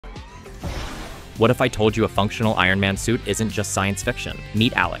What if I told you a functional Iron Man suit isn't just science fiction?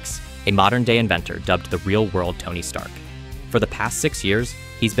 Meet Alex, a modern-day inventor dubbed the real-world Tony Stark. For the past 6 years,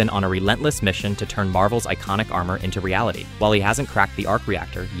 he's been on a relentless mission to turn Marvel's iconic armor into reality. While he hasn't cracked the arc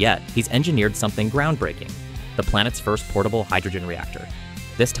reactor yet, he's engineered something groundbreaking: the planet's first portable hydrogen reactor.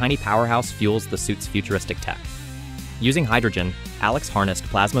 This tiny powerhouse fuels the suit's futuristic tech. Using hydrogen, Alex harnessed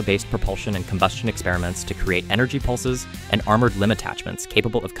plasma-based propulsion and combustion experiments to create energy pulses and armored limb attachments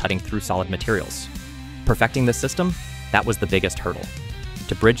capable of cutting through solid materials. Perfecting this system, that was the biggest hurdle.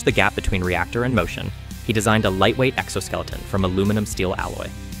 To bridge the gap between reactor and motion, he designed a lightweight exoskeleton from aluminum steel alloy,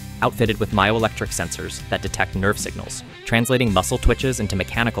 outfitted with myoelectric sensors that detect nerve signals, translating muscle twitches into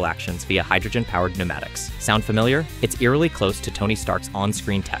mechanical actions via hydrogen-powered pneumatics. Sound familiar? It's eerily close to Tony Stark's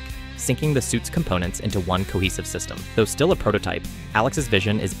on-screen tech, syncing the suit's components into one cohesive system. Though still a prototype, Alex's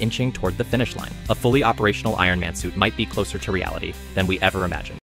vision is inching toward the finish line. A fully operational Iron Man suit might be closer to reality than we ever imagined.